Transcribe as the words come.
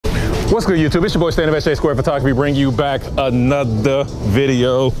What's good, YouTube? It's your boy Stan of SJ Square Photography, bring you back another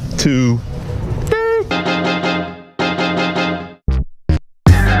video today.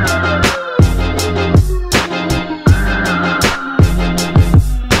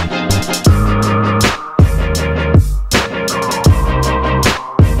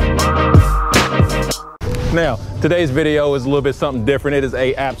 Now, today's video is a little bit something different. It is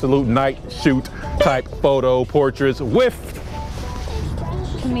a absolute night shoot type photo portraits with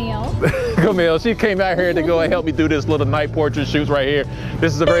Camille. She came out here to go and help me do this little night portrait shoots right here.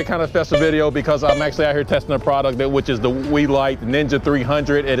 This is a very kind of special video because I'm actually out here testing a product which is the WeeyLite Ninja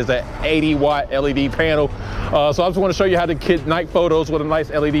 300. It is an 80-watt LED panel. So I just want to show you how to get night photos with a nice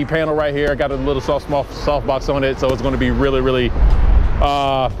LED panel right here. I got a little softbox on it, so it's going to be really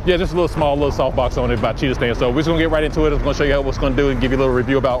yeah, just a little softbox on it by cheetah stand. So we're just gonna get right into it. I'm gonna show you what's gonna do and give you a little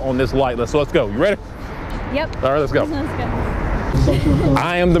review about on this light. So let's go. You ready? Yep. All right, let's go. Let's go.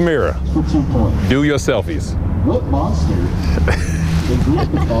 I am the mirror. Do your selfies. What monster?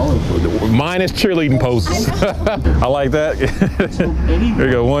 Mine is cheerleading poses. I like that. Here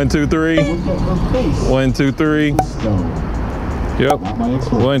we go. 1, 2, 3. 1, 2, 3. Yep.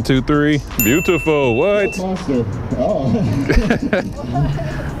 1, 2, 3. Beautiful. What?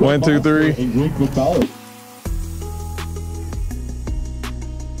 1, 2, 3.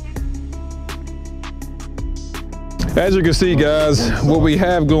 As you can see, guys, what we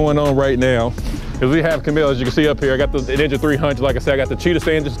have going on right now is we have Camille. As you can see up here, I got the Ninja 300. Like I said, I got the cheetah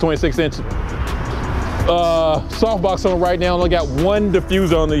stand, just 26-inch softbox on right now. And I got one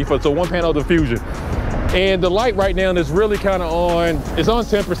diffuser on the so one panel diffusion. And the light right now is really kind of on, it's on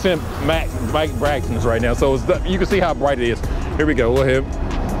 10% max brightness right now. So you can see how bright it is. Here we go, go ahead.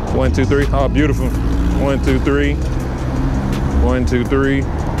 1, 2, 3, oh, beautiful. 1, 2, 3, 1, 2, 3,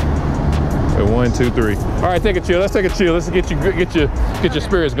 and 1, 2, 3. All right, take a chill, let's take a chill. Let's get your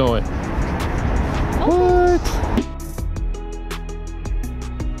spirits going. What?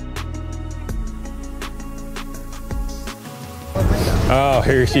 Oh,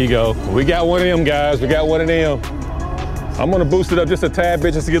 here she go. We got one of them, guys. We got one of them. I'm gonna boost it up just a tad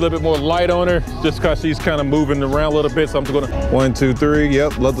bit just to get a little bit more light on her, just because she's kind of moving around a little bit. So I'm just gonna 1, 2, 3.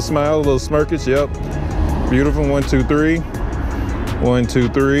 Yep, love the smile, a little smirkish. Yep, beautiful. 1, 2, 3. 1, 2,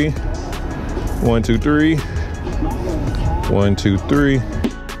 3. 1, 2, 3. 1, 2, 3.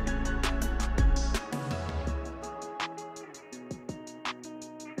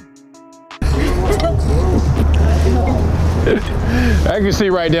 As you can see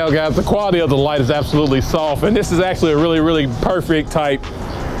right now, guys, the quality of the light is absolutely soft, and this is actually a really perfect type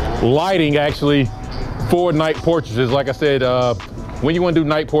lighting actually for night portraits. Like I said, when you want to do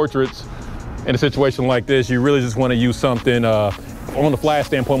night portraits in a situation like this, you really just want to use something on the flash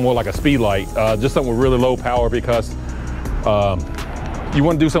standpoint more like a speed light, just something with really low power, because you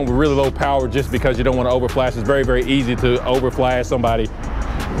want to do something with really low power just because you don't want to overflash. It's very easy to overflash somebody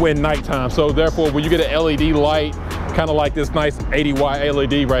when nighttime. So therefore, when you get an LED light, kind of like this nice 80-watt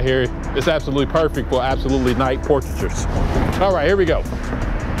LED right here, it's absolutely perfect for absolutely night portraitures. All right, here we go.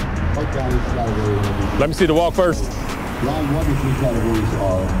 Let me see the walk first. Round 1 to 3 categories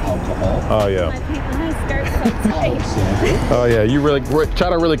are alcohol. Oh yeah. My skirt's so tight. Oh yeah, you really try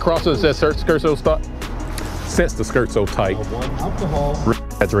to really cross it. That skirt so tight. Since the skirt's so tight,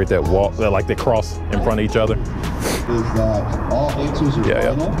 saturate that wall, like they cross in front of each other. Is that all answers are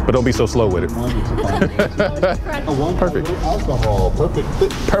final? But don't be so slow with it. Perfect. Alcohol. Perfect.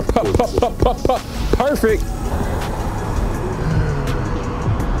 Perfect.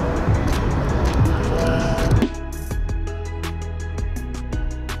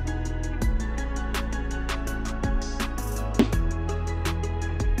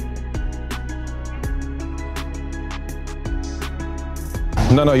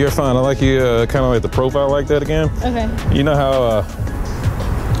 No, you're fine. I like you kind of like the profile like that again. Okay. You know how,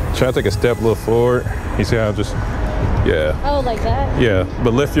 try to take a step a little forward. You see how I'm just, yeah. Oh, like that? Yeah,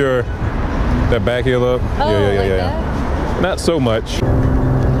 but lift that back heel up. Oh, yeah. That? Not so much.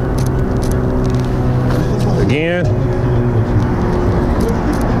 Again.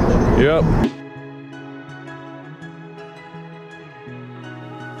 Yep.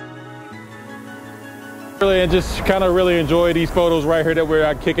 And just kind of really enjoy these photos right here that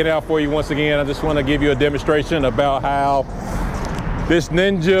we're kicking out for you once again. I just want to give you a demonstration about how this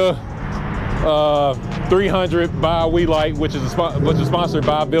Ninja 300 by WeeyLite, which is sponsored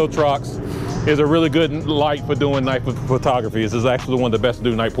by Viltrox, is a really good light for doing night photography. This is actually one of the best to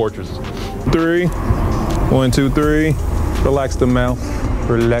do night portraits. 3, 1, 2, 3. Relax the mouth.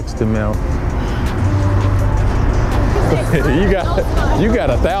 Relax the mouth. you got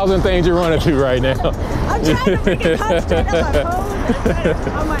 1,000 things you're running to right now. I'm trying to freaking concentrate on my phone.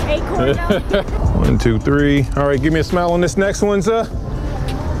 On my acorn note. 1, 2, 3. All right, give me a smile on this next one, sir.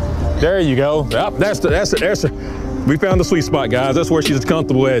 There you go. Yep, that's the. We found the sweet spot, guys. That's where she's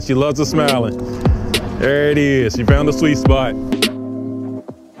comfortable at. She loves the smiling. There it is. She found the sweet spot.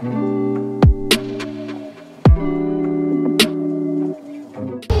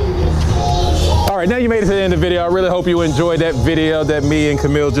 All right, now you made it to the end of the video. I really hope you enjoyed that video that me and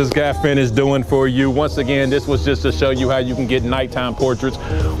Camille just got finished doing for you. Once again, this was just to show you how you can get nighttime portraits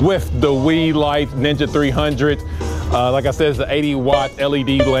with the WeeyLite Ninja 300. Like I said, it's an 80-watt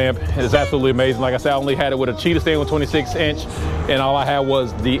LED lamp. It's absolutely amazing. Like I said, I only had it with a cheetah stand with 26-inch, and all I had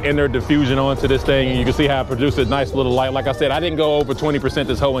was the inner diffusion onto this thing, and you can see how I produced a nice little light. Like I said, I didn't go over 20%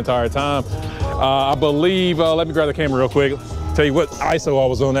 this whole entire time. I believe, let me grab the camera real quick. Tell you what ISO I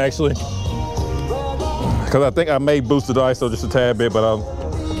was on actually, because I think I may boosted the ISO just a tad bit, but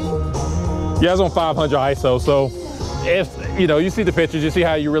yeah, I was on 500 ISO. So if you know, you see the pictures, you see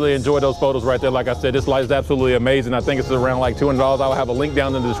how you really enjoy those photos right there. Like I said, this light is absolutely amazing. I think it's around like $200. I'll have a link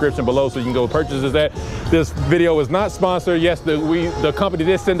down in the description below so you can go purchase that. This video is not sponsored. Yes, the company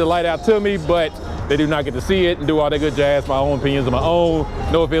did send the light out to me, but they do not get to see it and do all that good jazz. My own opinions of my own.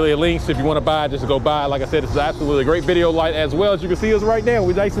 No affiliate links. If you want to buy it, just go buy it. Like I said, it's absolutely a great video light as well. As you can see us right now,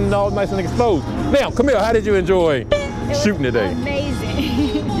 we're nice and exposed. Now, Camille, how did you enjoy shooting today?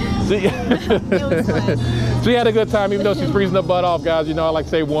 Amazing. It was fun. She had a good time, even though she's freezing her butt off, guys. You know, I like to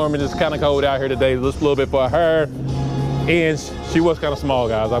stay warm, and it's kind of cold out here today. Just a little bit for her. And she was kind of small,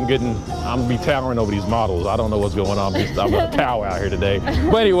 guys. I'm gonna be towering over these models. I don't know what's going on. I'm gonna tower out here today.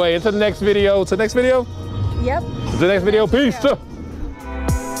 But anyway, until the next video. To the next video? Yep. To the next video. Peace. Yeah.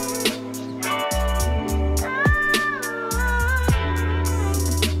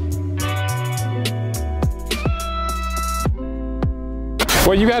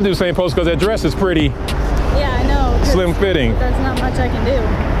 Well, you gotta do the same pose because that dress is pretty. Yeah, I know. Slim fitting. There's not much I can do.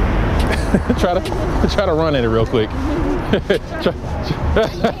 try to run in it real quick.